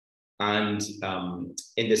techniques. And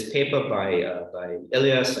in this paper by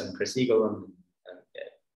Elliott and Kresiegel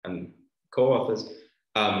and co-authors,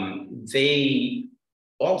 they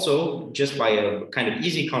also, just by a kind of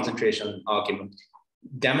easy concentration argument,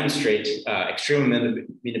 demonstrate extreme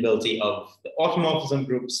amenability of the automorphism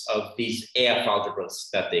groups of these AF algebras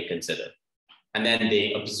that they consider. And then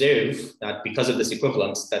they observe that because of this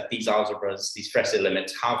equivalence, that these algebras, these Fraisse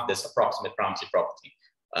limits, have this approximate Ramsey property.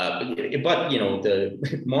 But you know, the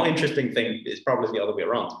more interesting thing is probably the other way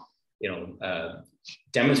around. You know,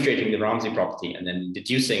 demonstrating the Ramsey property and then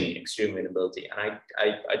deducing extreme mutability. And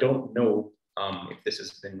I don't know if this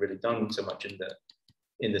has been really done so much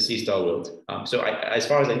in the C-star world. So as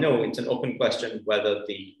far as I know, it's an open question whether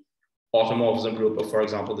the automorphism group of, for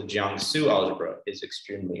example, the Jiangsu algebra is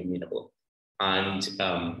extremely immutable. And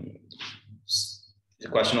the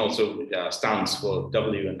question also stands for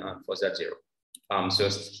W and for Z0. So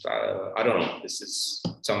I don't know, this is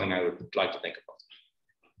something I would like to think about.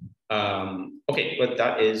 Okay, but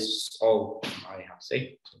that is all I have to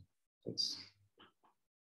say.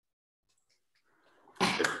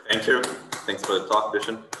 Thank you. Thanks for the talk,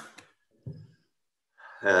 Bhishan.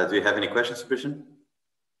 Do you have any questions, Bhishan?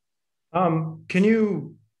 Can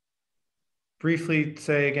you briefly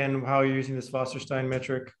say again how you're using this Wasserstein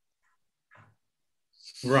metric?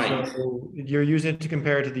 Right. So you're using it to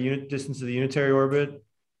compare it to the unit distance of the unitary orbit?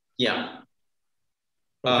 Yeah.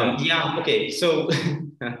 Okay. Yeah, okay. So,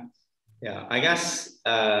 yeah, I guess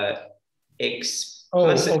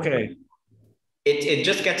okay. It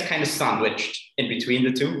just gets kind of sandwiched in between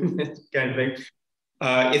the two kind of thing.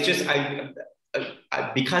 It's just,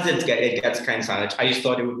 because it gets kind of sandwiched, I just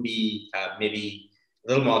thought it would be maybe a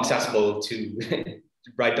little more accessible to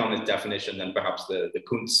write down its definition than perhaps the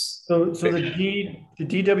Cuntz. So the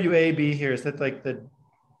DWAB here, is that like the...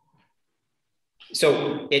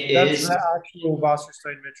 So that's the actual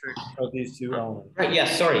Wasserstein metric of these two elements. Right, yeah,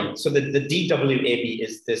 sorry. So the DWAB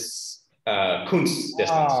is this Cuntz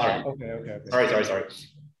distance. Sorry. Okay. Sorry.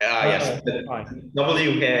 Yes, the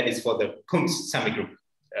W here is for the Cuntz semigroup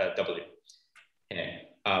W. Okay.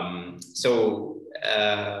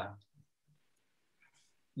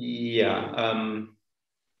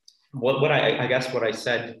 What I guess what I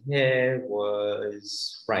said here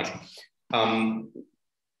was right.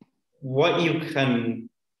 What you can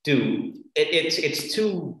do, it's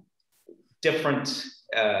two different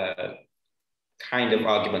kind of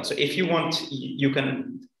arguments. So if you want, you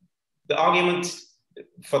can, the argument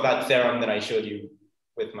for that theorem that I showed you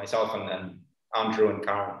with myself and then Andrew and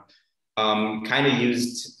Karen, kind of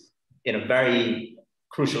used in a very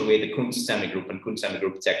crucial way the Cuntz semigroup and Cuntz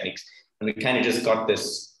semigroup techniques. And we kind of just got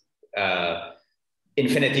this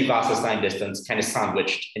infinity Wasserstein distance kind of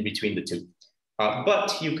sandwiched in between the two.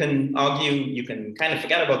 But you can argue, you can kind of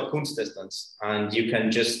forget about the Cuntz distance, and you can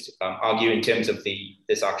just argue in terms of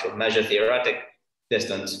this actual measure theoretic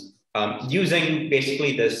distance, using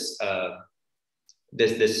basically this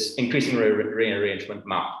this increasing rearrangement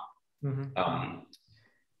map,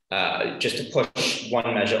 just to push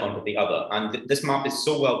one measure onto the other. And this map is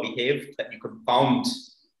so well behaved that you can bound.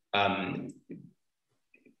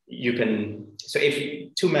 So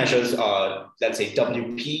if two measures are, let's say,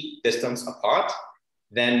 WP distance apart,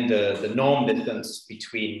 then the norm distance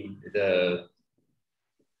between the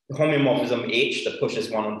homomorphism H that pushes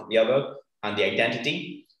one onto the other and the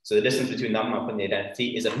identity, so the distance between that map and the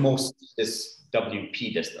identity is at most this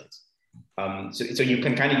WP distance. So you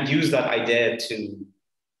can kind of use that idea to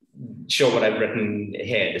show what I've written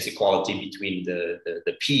here, this equality between the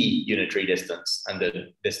P unitary distance and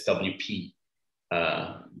this WP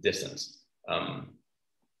distance.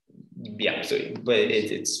 Yeah, so but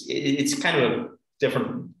it's kind of a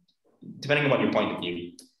different, depending on your point of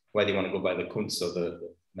view, whether you want to go by the Cuntz or the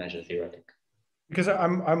measure theoretic. Because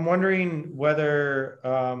I'm wondering whether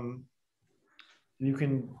you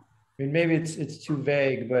can, I mean, maybe it's too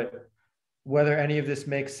vague, but whether any of this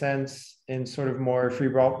makes sense in sort of more free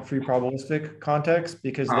probabilistic context,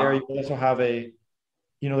 because there you also have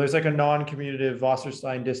there's like a non-commutative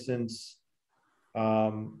Wasserstein distance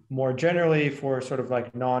more generally for sort of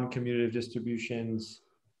like non-commutative distributions.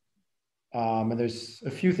 And there's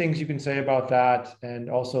a few things you can say about that. And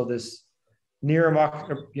also this near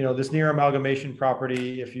amalgamation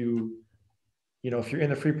property, if you're in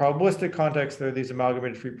the free probabilistic context, there are these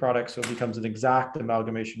amalgamated free products, so it becomes an exact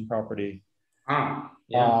amalgamation property.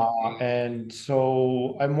 And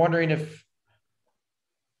so I'm wondering if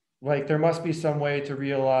there must be some way to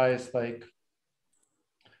realize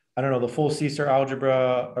I don't know, the full C-star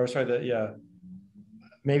algebra, or sorry,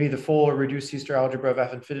 maybe the full or reduced C-star algebra of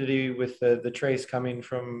F infinity with the trace coming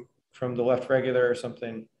from the left regular or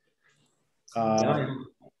something. As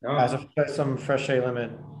some Fraisse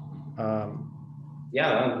limit.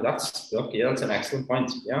 That's an excellent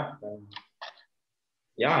point. I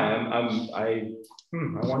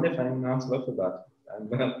wonder if anyone else looked at that. I'm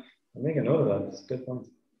gonna make a note of that. It's a good point.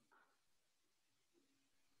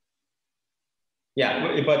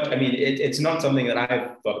 Yeah, but I mean, it's not something that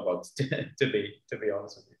I've thought about to be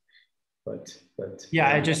honest with you. But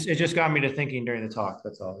yeah, it just got me to thinking during the talk.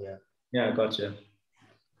 That's all. Yeah. Yeah, gotcha.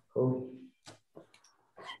 Cool.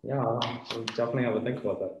 Yeah, I'll definitely have a think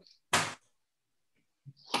about that.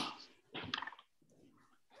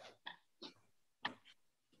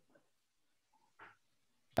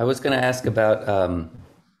 I was going to ask about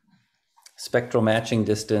spectral matching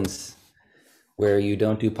distance, where you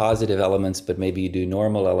don't do positive elements, but maybe you do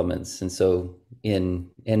normal elements. And so in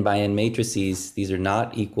n by n matrices, these are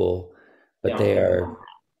not equal, but they are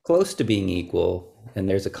close to being equal. And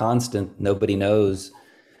there's a constant nobody knows.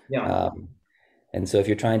 Yeah. And so if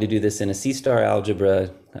you're trying to do this in a C-star algebra,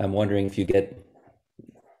 I'm wondering if you get,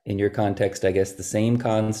 in your context, I guess, the same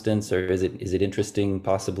constants, or is it interesting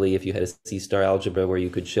possibly if you had a C-star algebra where you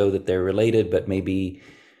could show that they're related, but maybe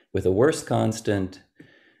with a worse constant?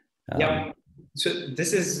 Yeah. So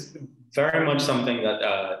this is very much something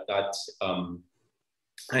that I'm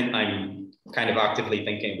kind of actively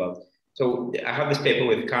thinking about. So I have this paper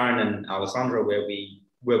with Karen and Alessandro where we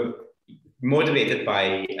were motivated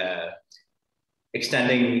by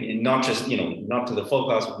extending not just, not to the full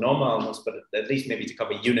class of normal elements, but at least maybe to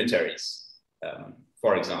cover unitaries,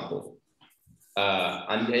 for example.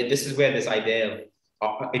 And this is where this idea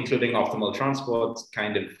of including optimal transport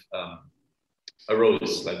kind of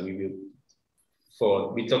arose. Like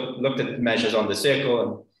looked at measures on the circle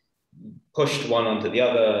and pushed one onto the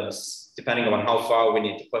other, and depending on how far we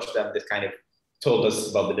need to push them, this kind of told us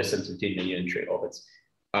about the distance between the unitary orbits.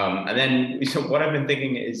 And then, so what I've been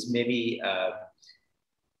thinking is maybe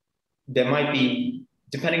there might be,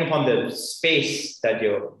 depending upon the space that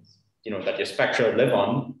your spectra live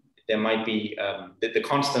on, there might be the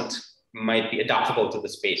constant might be adaptable to the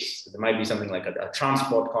space. So there might be something like a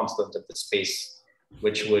transport constant of the space,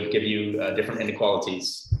 which would give you different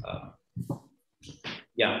inequalities.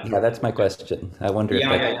 Yeah, that's my question. I wonder if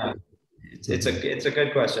that. It's a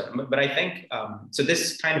good question, but I think so.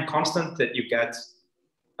 This kind of constant that you get.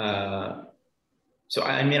 So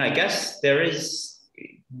I mean, I guess there is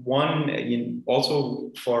one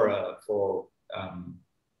also for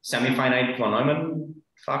semi-finite von Neumann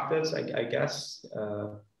factors. I guess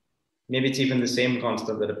maybe it's even the same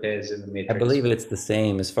constant that appears in the matrix. I believe it's the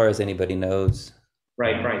same as far as anybody knows.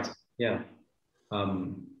 Right. Yeah.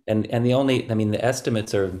 And the only, I mean, the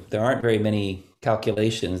estimates there aren't very many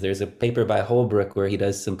calculations. There's a paper by Holbrook where he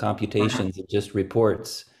does some computations and just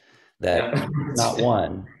reports that not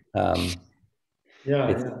one.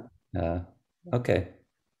 Okay.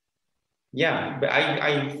 Yeah, but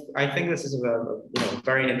I think this is a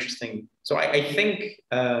very interesting. So I think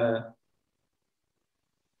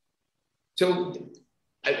so,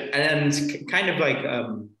 and kind of like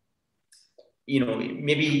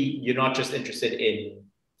maybe you're not just interested in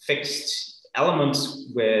fixed elements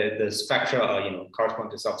where the spectra are correspond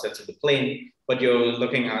to subsets of the plane, but you're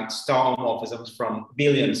looking at star homomorphisms from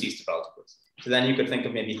abelian C-star algebras. So then you could think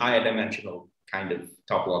of maybe higher dimensional kind of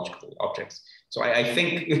topological objects. So I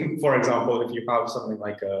think, for example, if you have something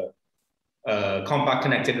like a compact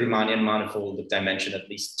connected Riemannian manifold of dimension at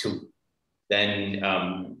least 2, then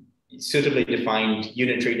suitably defined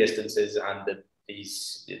unitary distances and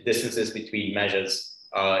these distances between measures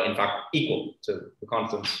are in fact equal. So the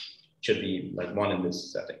constants should be like 1 in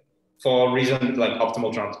this setting for reasons like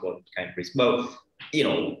optimal transport kind of reason. Well,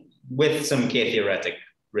 with some K-theoretic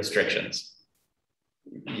restrictions.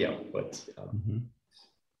 Yeah, but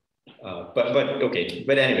okay.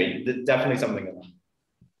 But anyway, definitely something that I'm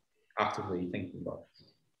actively thinking about.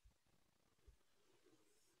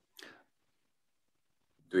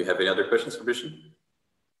 Do we have any other questions for Bhishan?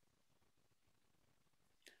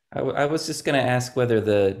 I was just going to ask whether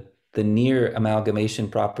the near amalgamation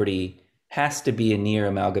property has to be a near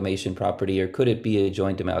amalgamation property, or could it be a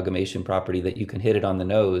joint amalgamation property that you can hit it on the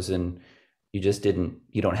nose and you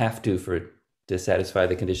don't have to satisfy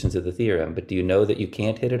the conditions of the theorem? But do you know that you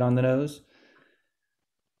can't hit it on the nose?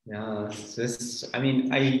 Yeah,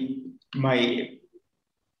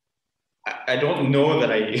 I don't know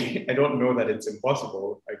that I don't know that it's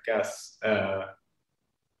impossible, I guess.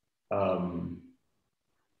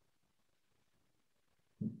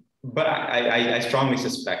 But I strongly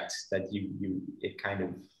suspect that it kind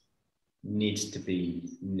of needs to be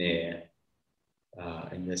near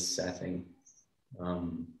in this setting.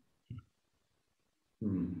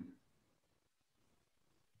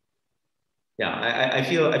 Yeah, I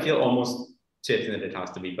feel almost certain that it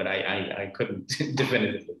has to be, but I couldn't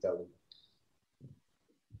definitively tell you.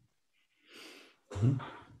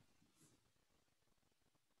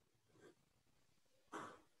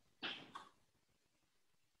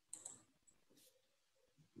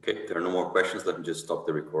 Okay, Okay, if there are no more questions, let me just stop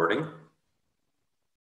the recording.